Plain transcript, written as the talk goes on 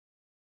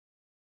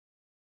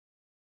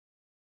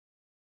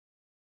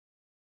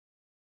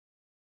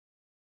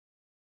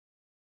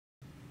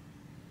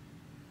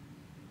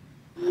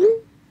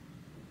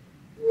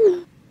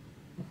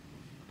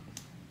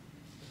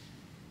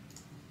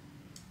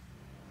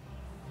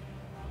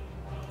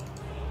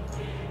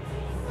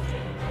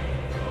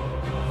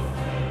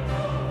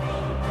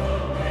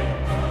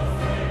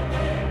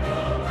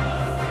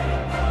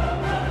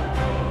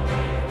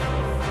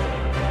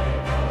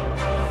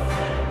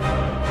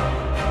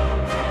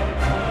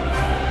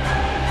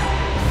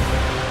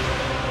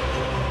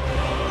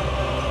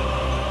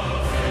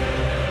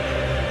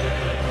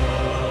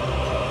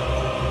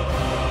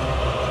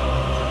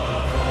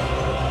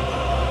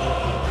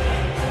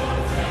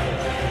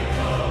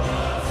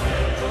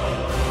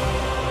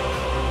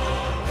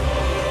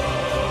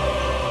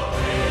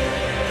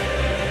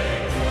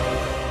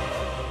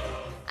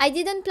I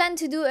didn't plan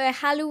to do a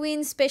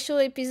Halloween special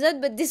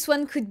episode, but this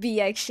one could be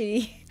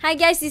actually. Hi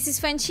guys, this is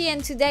Frenchie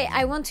and today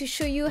I want to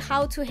show you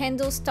how to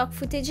handle stock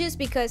footages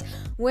because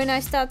when I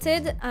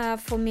started,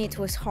 for me it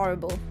was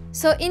horrible.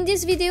 So in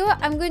this video,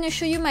 I'm going to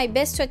show you my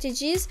best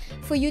strategies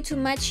for you to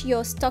match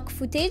your stock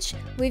footage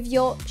with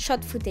your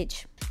shot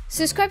footage.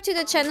 Subscribe to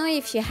the channel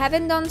if you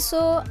haven't done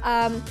so.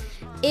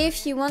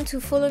 If you want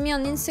to follow me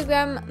on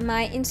Instagram,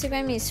 my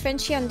Instagram is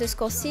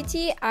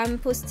Frenchie_city. I'm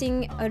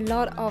posting a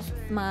lot of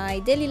my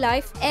daily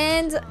life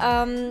and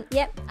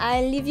yeah,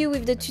 I'll leave you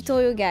with the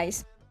tutorial,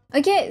 guys.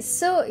 Okay,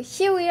 so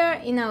here we are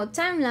in our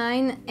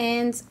timeline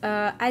and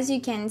as you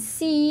can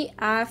see,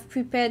 I've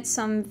prepared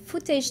some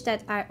footage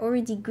that I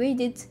already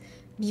graded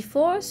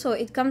before. So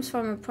it comes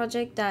from a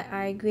project that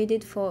I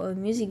graded for a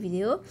music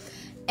video.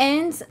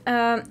 And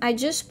I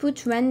just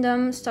put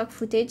random stock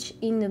footage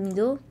in the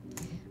middle.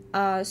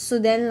 So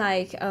then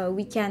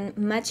we can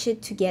match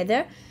it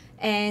together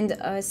and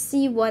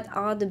see what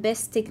are the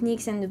best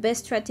techniques and the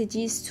best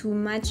strategies to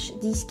match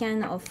this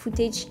kind of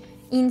footage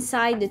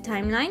inside the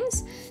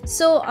timelines.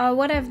 So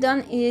what I've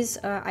done is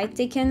I've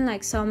taken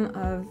like some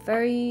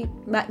very,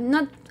 but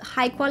not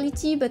high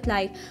quality, but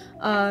like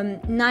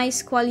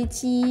nice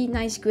quality,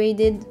 nice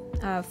graded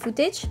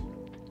footage.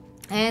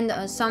 And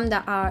some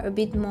that are a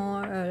bit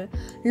more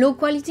low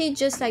quality,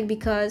 just like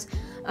because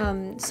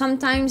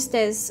sometimes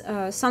there's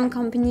some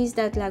companies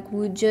that like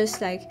would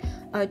just like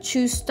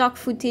choose stock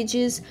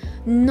footages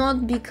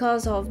not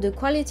because of the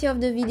quality of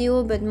the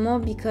video, but more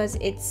because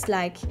it's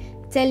like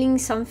telling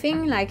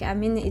something, like I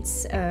mean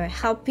it's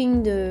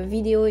helping the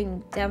video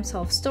in terms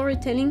of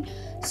storytelling.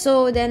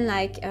 So then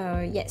like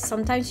yes,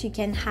 sometimes you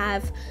can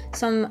have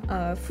some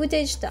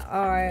footage that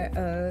are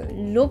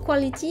low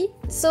quality.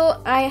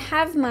 So I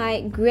have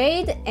my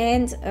grade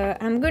and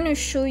I'm gonna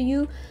show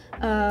you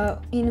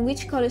in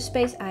which color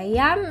space I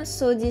am.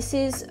 So this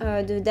is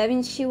the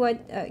Davinci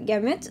white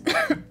gamut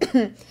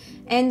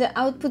and the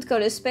output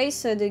color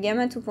space, the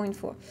gamma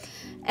 2.4.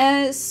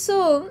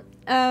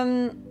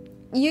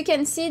 You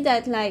can see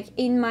that like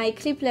in my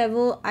clip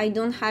level I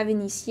don't have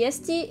any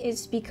CST.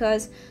 It's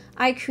because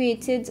I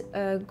created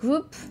a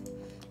group.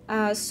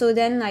 So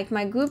then like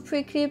my group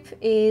pre-clip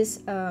is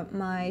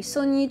my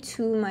Sony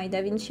to my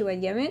Davinci white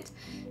gamut,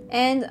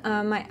 and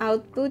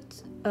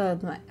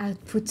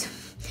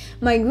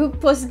my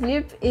group post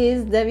clip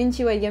is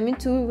Davinci white gamut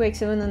to Rec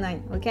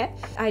 709. Okay,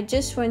 I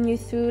just run you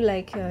through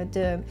like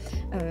the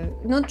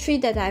note tree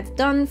that I've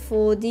done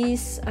for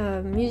this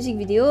music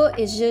video.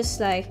 It's just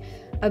like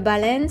a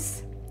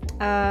balance,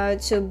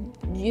 so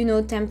you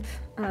know, temp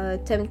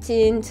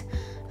tint,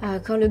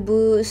 color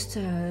boost,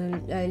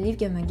 leaf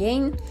gamma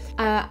gain.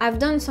 I've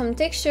done some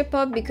texture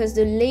pop because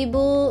the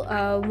label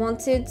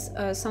wanted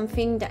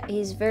something that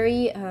is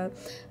very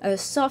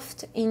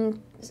soft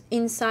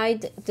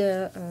inside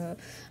the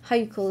how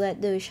you call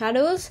that, the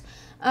shadows.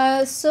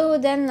 So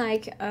then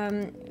like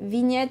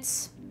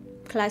vignettes,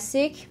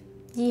 classic,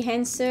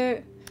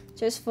 de-enhancer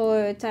just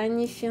for a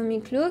tiny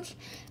filmic look,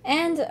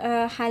 and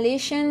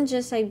halation,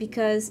 just like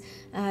because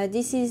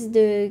this is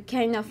the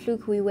kind of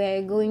look we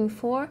were going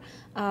for,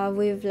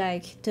 with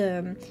like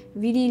the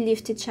really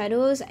lifted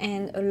shadows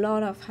and a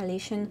lot of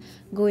halation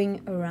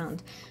going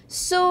around.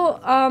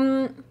 So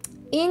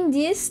in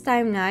this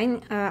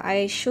timeline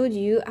I showed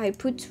you, I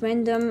put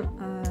random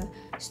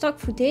stock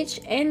footage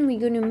and we're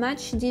gonna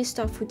match this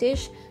stock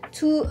footage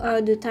to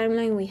the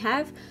timeline we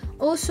have.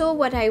 Also,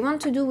 what I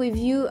want to do with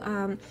you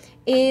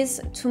is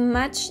to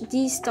match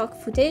this stock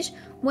footage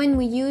when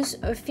we use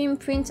a film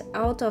print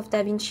out of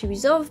Davinci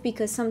Resolve,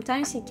 because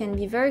sometimes it can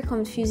be very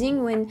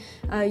confusing when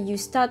you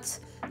start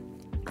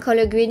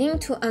color grading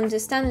to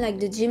understand like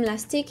the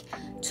gymnastic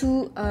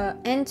to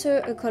enter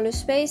a color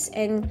space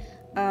and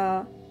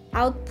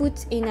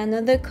output in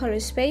another color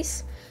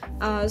space.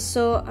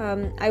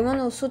 I want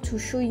also to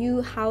show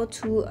you how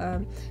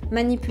to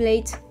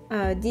manipulate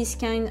this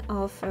kind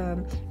of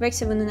Rec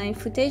 709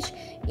 footage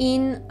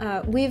in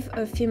with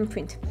a film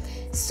print.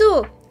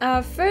 So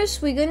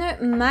first we're gonna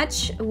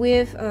match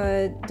with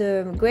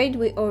the grade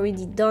we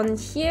already done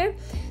here.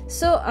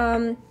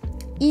 So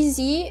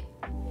easy,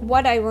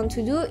 what I want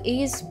to do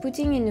is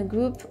putting in a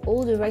group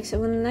all the Rec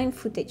 709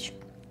 footage.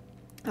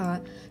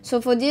 So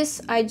for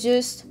this I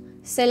just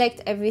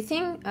select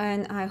everything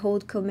and I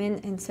hold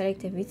command and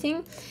select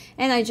everything,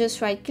 and I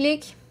just right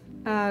click,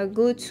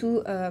 go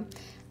to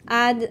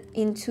add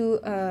into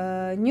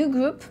a new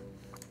group,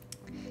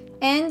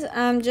 and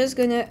I'm just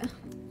gonna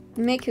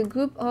make a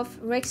group of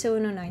Rec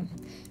 709.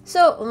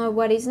 So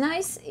what is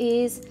nice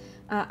is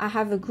I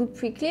have a group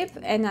pre-clip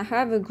and I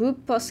have a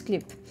group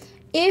post-clip.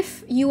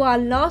 If you are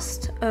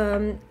lost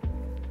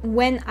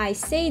when I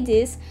say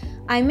this,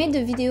 I made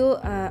a video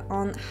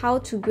on how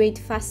to grade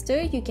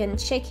faster. You can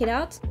check it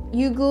out.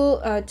 You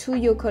go to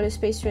your color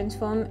space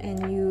transform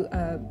and you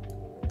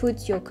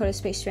put your color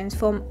space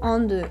transform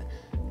on the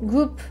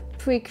group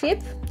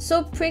pre-clip.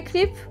 So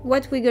pre-clip,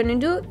 what we're gonna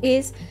do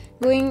is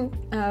going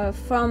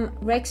from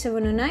Rec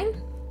 709,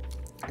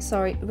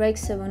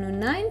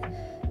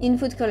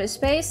 input color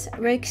space,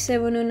 Rec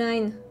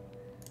 709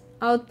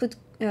 output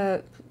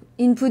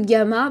input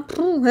gamma,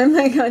 oh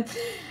my god.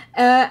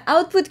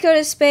 Output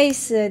color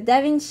space,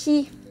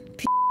 Davinci,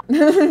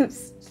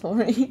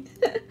 sorry,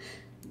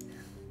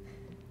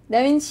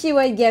 Davinci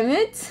white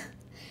gamut,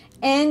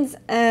 and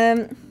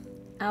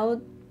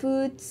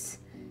output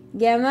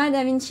gamma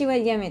Davinci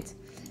white gamut.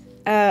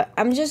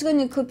 I'm just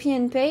gonna copy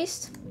and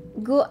paste,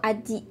 go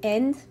at the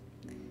end,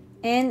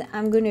 and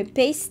I'm gonna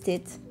paste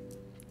it,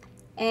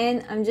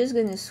 and I'm just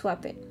gonna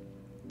swap it.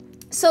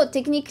 So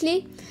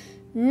technically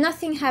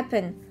nothing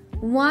happened.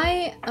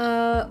 Why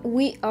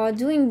we are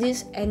doing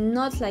this and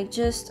not like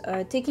just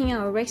taking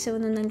our Rec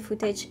 709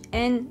 footage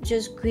and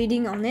just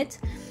grading on it?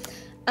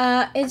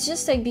 It's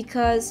just like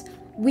because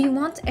we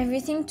want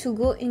everything to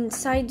go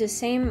inside the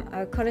same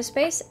color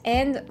space,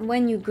 and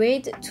when you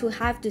grade to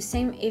have the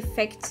same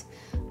effect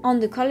on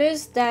the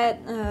colors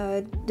that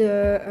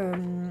the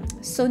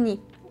Sony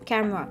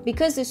camera,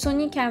 because the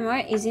Sony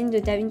camera is in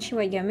the Davinci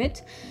white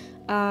gamut.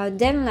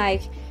 Then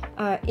like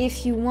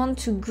if you want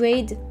to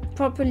grade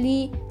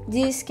properly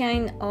this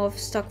kind of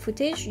stock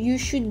footage, you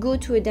should go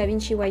to a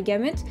Davinci white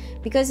gamut,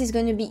 because it's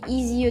going to be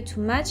easier to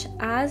match,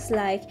 as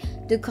like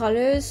the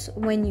colors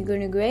when you're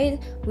going to grade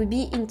will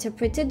be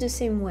interpreted the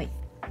same way.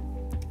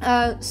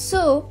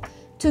 So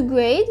to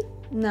grade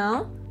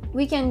now,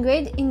 we can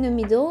grade in the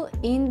middle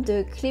in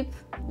the clip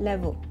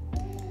level.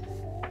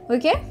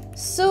 Okay,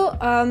 so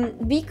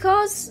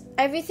because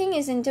everything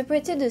is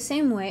interpreted the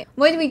same way,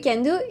 what we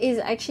can do is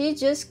actually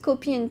just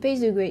copy and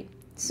paste the grade.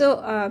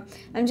 So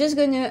I'm just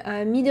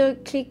gonna middle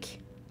click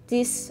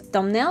this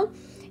thumbnail,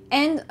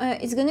 and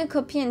it's gonna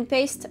copy and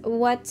paste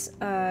what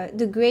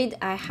the grade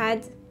I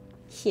had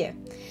here.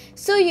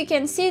 So you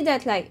can see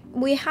that like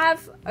we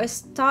have a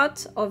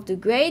start of the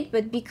grade,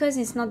 but because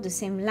it's not the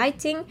same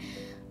lighting,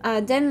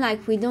 then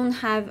like we don't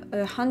have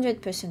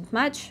 100%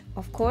 match,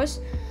 of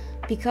course,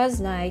 because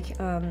like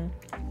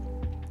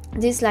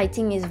this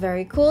lighting is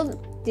very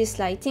cold, this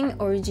lighting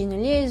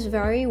originally is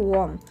very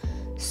warm.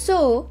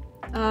 So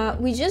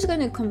we're just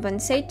gonna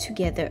compensate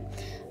together.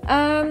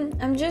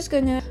 I'm just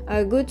gonna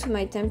go to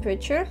my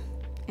temperature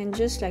and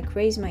just like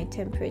raise my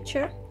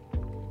temperature,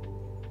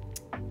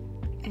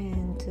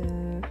 and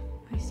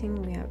I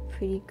think we are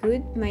pretty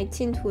good. My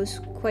tint was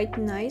quite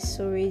nice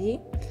already.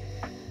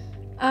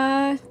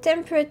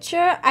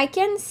 Temperature, I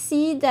can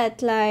see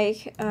that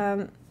like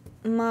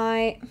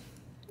my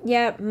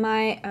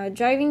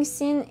driving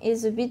scene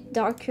is a bit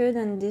darker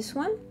than this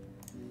one,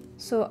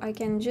 so I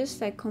can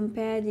just like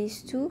compare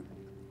these two,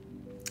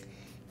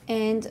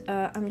 and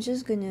I'm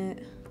just gonna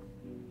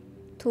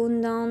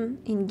tone down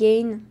and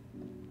gain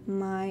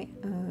my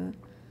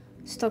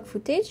stock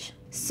footage.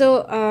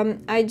 So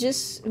I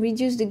just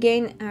reduce the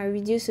gain, I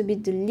reduce a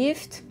bit the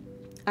lift.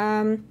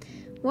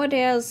 What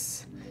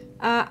else?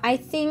 I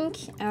think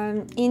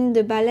in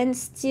the balance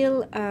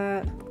still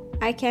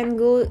I can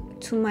go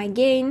to my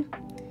gain.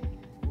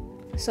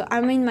 So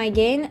I'm in my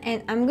gain,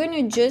 and I'm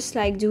gonna just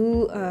like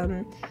do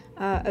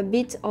a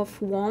bit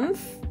of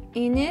warmth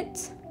in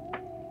it.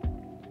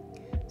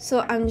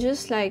 So I'm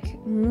just like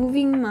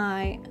moving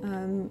my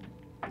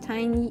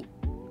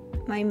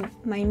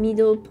my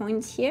middle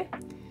point here,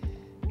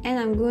 and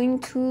I'm going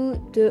to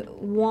the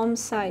warm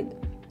side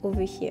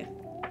over here.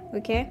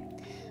 Okay,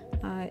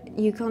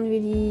 you can't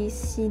really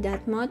see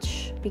that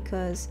much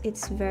because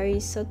it's very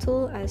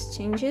subtle as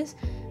changes,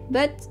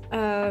 but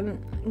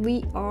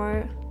we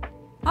are.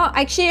 Oh,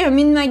 actually, I'm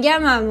in my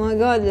gamma. Oh my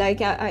god,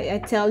 like I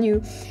tell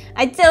you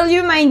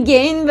my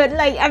gain, but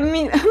like I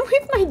mean I'm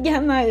with my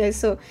gamma.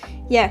 So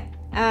yeah,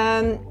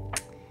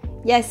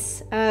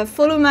 yes,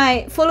 follow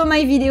my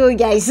video,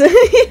 guys.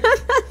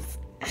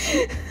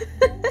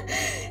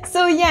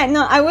 So yeah,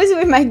 no, I was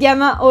with my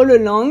gamma all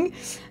along.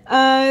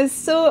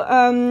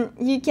 So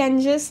you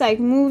can just like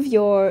move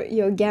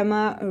your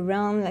gamma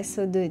around, like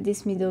so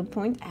this middle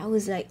point. I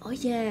was like, oh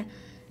yeah,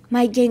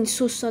 my gain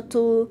so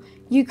subtle,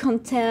 you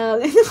can't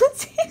tell. And all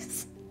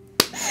this.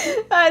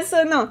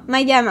 So no,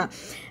 my gamma.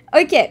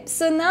 Okay,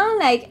 so now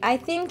like I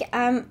think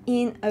I'm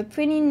in a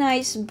pretty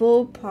nice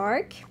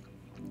ballpark,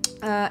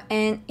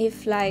 and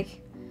if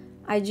like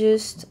I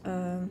just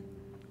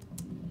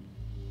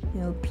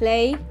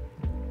play,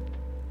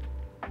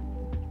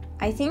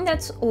 I think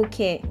that's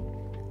okay.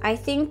 I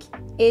think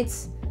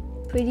it's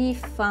pretty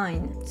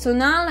fine. So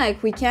now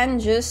like we can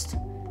just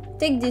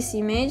take this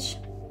image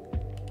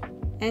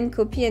and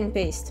copy and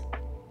paste,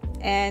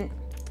 and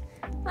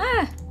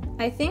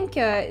I think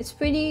it's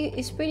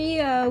pretty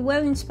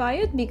well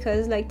inspired,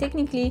 because like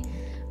technically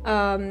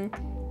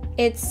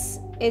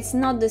it's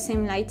not the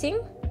same lighting,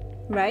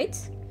 right?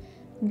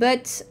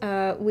 But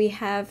we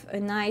have a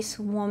nice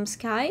warm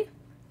sky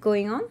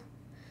going on,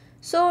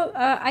 so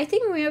I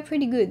think we are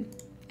pretty good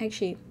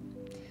actually.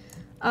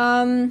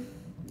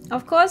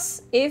 Of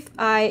course, if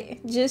I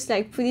just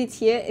like put it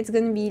here, it's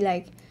gonna be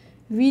like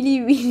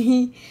really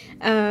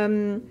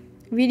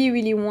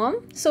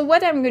warm. So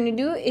what I'm gonna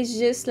do is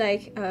just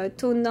like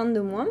tone down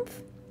the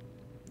warmth,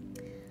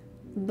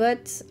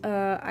 but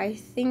I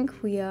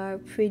think we are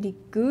pretty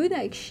good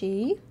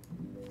actually.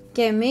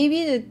 Okay,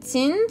 maybe the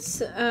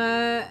tint,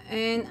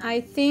 and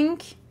I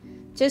think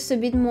just a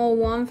bit more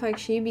warmth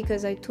actually,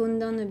 because I toned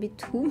down a bit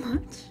too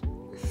much.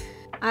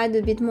 Add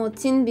a bit more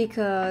tint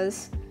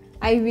because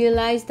I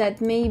realized that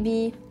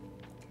maybe,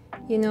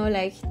 you know,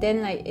 like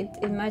then like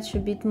it matched a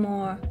bit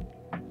more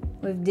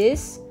with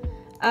this.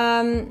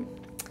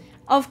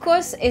 Of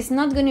course, it's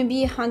not going to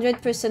be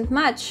 100%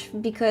 match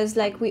because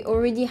like we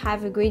already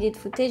have a graded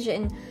footage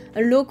and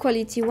a low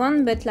quality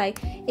one, but like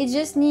it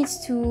just needs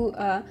to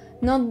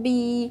not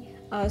be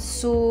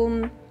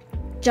so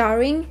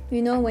jarring,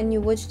 you know, when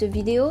you watch the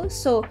video.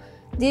 So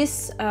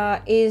this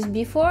is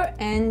before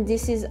and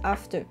this is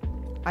after.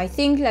 I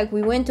think like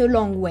we went a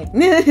long way.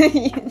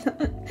 You know?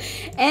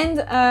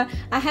 And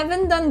I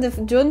haven't done the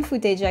drone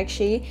footage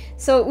actually,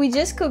 so we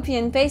just copy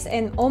and paste,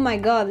 and oh my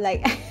god,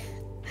 like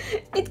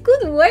it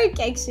could work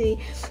actually.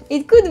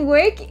 It could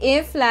work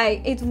if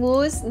like it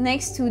was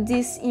next to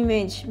this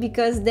image,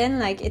 because then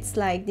like it's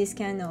like this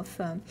kind of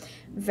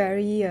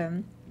very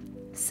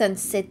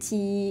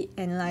sunsetty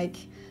and like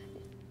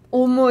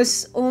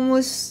almost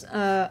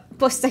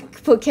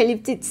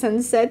post-apocalyptic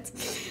sunset.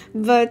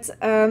 But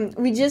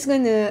we're just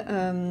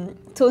gonna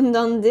tone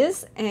down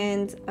this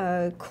and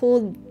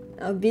cold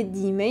a bit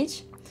the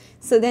image,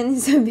 so then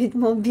it's a bit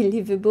more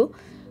believable.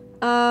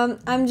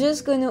 I'm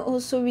just gonna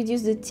also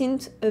reduce the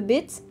tint a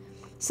bit,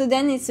 so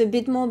then it's a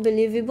bit more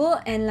believable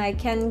and like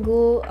can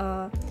go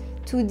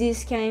to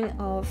this kind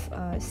of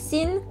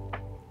scene.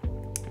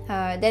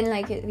 Then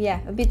like yeah,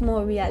 a bit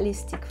more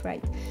realistic,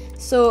 right?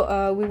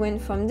 So we went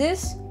from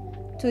this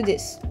to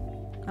this.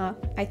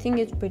 I think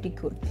it's pretty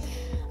cool.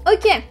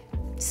 Okay,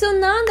 so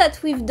now that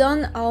we've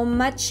done our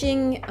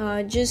matching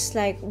just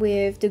like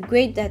with the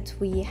grade that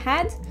we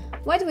had,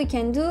 what we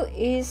can do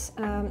is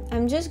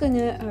I'm just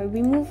gonna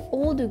remove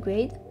all the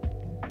grade.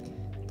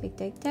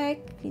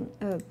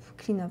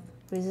 Clean up,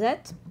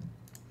 reset.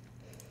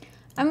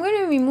 I'm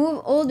gonna remove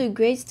all the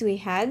grades we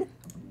had,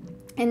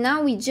 and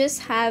now we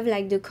just have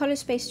like the color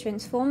space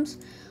transforms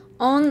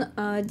on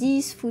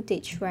this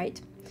footage, right?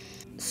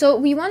 So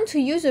we want to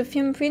use a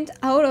film print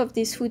out of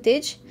this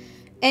footage,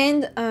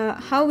 and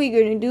how we're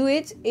gonna do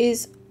it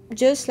is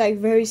just like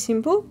very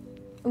simple.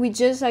 We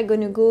just like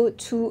gonna go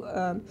to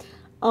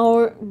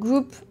our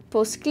group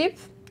post clip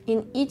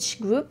in each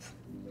group,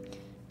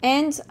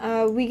 and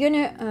we're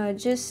gonna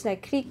just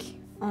like click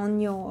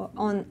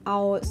on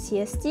our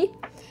CST,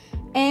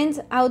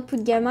 and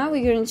output gamma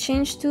we're gonna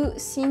change to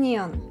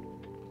C-neon.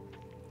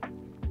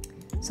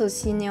 So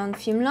C-neon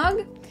film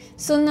log.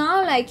 So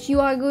now like you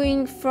are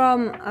going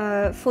from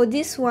for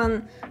this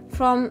one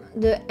from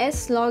the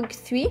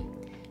S-log3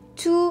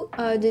 to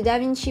the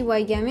Davinci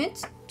Y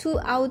gamut to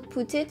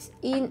output it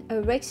in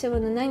a Rec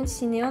 709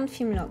 C-neon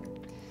film log.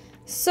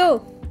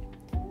 So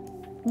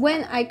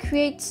when I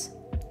create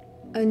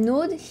a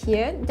node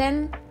here,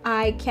 then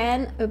I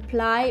can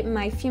apply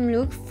my film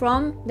look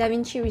from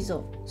Davinci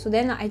Resolve. So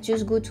then I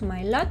just go to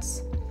my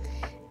LUTs,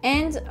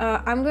 and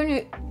I'm going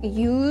to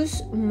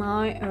use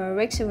my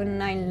Rec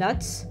 709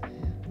 LUTs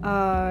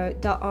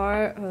that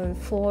are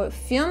for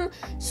film.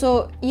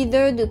 So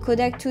either the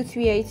Kodak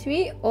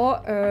 2383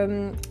 or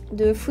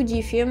the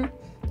Fujifilm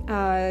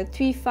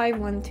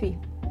 3513.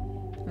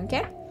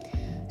 Okay,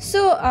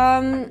 so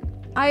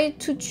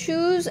to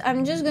choose,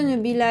 I'm just gonna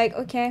be like,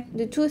 okay,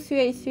 the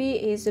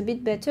 2383 is a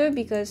bit better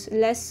because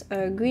less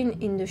green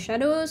in the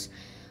shadows,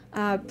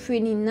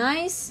 pretty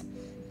nice.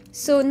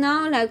 So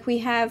now like we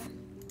have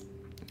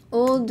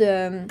all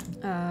the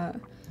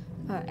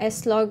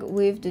S-log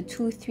with the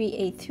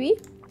 2383,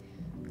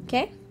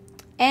 okay,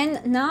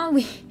 and now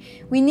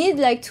we need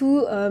like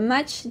to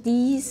match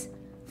these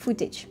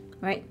footage,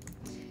 right?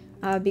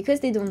 Because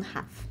they don't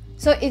have.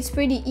 So it's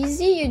pretty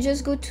easy. You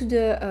just go to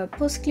the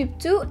post clip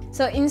 2.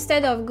 So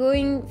instead of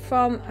going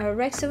from a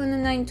Rec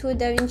 709 to a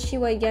Davinci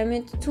Y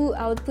gamut to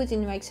output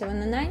in Rec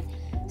 709,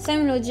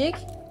 same logic.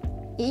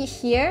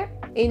 Here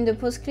in the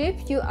post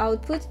clip you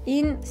output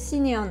in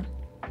C-neon.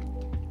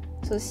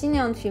 So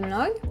C-neon film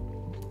log.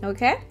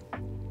 Okay.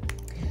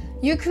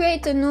 You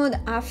create a node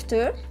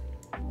after,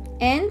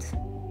 and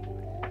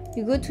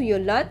you go to your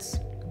LUTs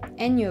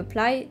and you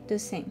apply the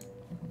same.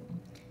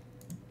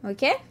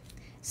 Okay.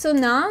 So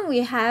now we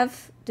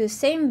have the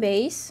same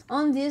base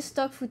on this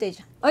stock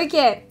footage.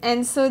 Okay,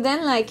 and so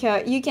then like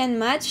you can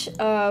match.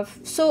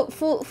 So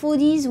for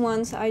these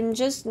ones, I'm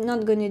just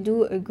not gonna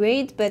do a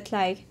grade, but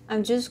like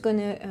I'm just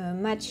gonna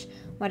match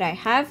what I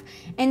have.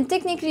 And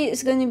technically,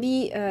 it's gonna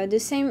be the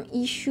same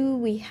issue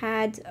we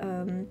had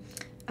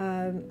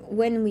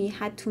when we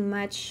had to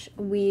match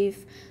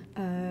with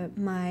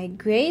my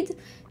grade.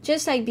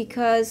 Just like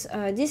because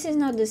this is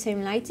not the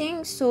same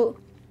lighting, so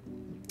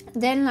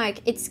then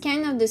like it's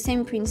kind of the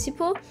same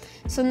principle.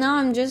 So now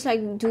I'm just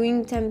like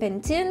doing temp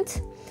and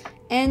tint,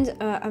 and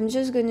I'm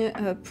just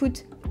gonna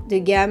put the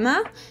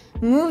gamma,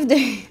 move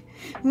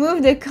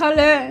the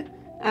color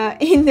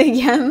in the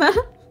gamma.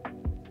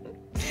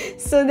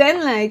 So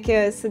then like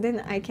so then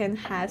I can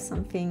have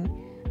something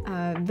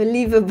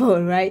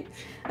believable, right?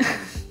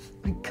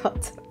 My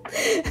god.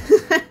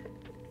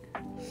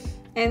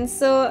 And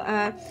so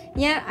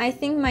yeah, I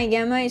think my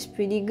gamma is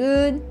pretty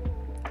good.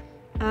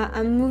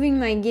 I'm moving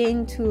my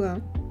gain to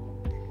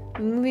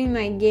moving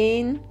my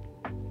gain.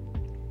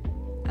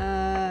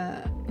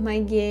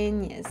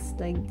 Yes,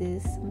 like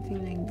this,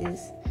 something like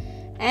this.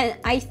 And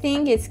I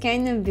think it's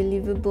kind of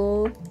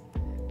believable.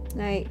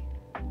 Like,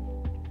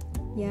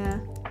 yeah,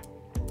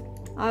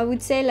 I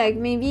would say like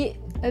maybe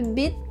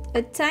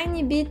a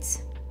tiny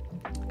bit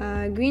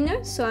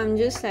greener. So I'm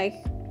just like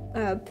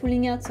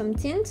pulling out some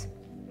tint.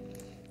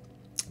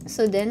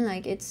 So then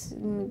like it's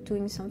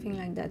doing something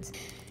like that.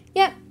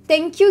 Yeah,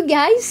 thank you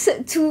guys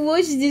to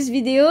watch this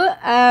video.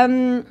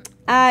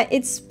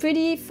 It's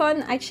pretty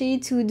fun actually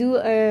to do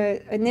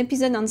an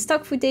episode on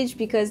stock footage,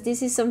 because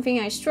this is something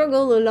I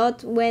struggled a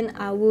lot when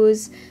I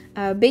was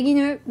a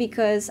beginner,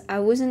 because I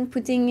wasn't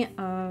putting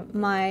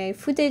my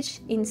footage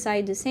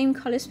inside the same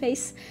color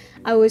space.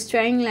 I was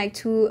trying like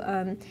to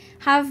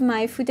have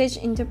my footage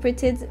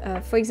interpreted,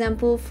 for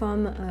example,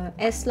 from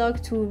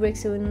S-Log to Rec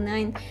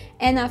 709,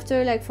 and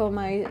after like for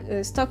my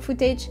stock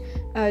footage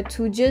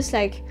to just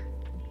like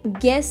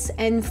guess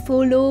and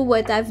follow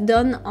what I've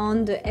done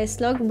on the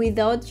S-Log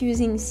without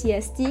using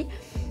CST.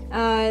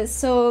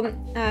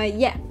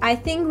 Yeah, I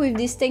think with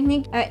this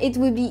technique it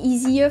will be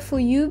easier for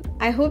you.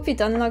 I hope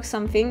it unlocks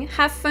something.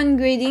 Have fun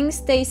grading,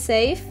 stay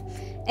safe,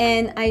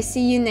 and I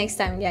see you next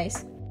time,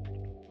 guys.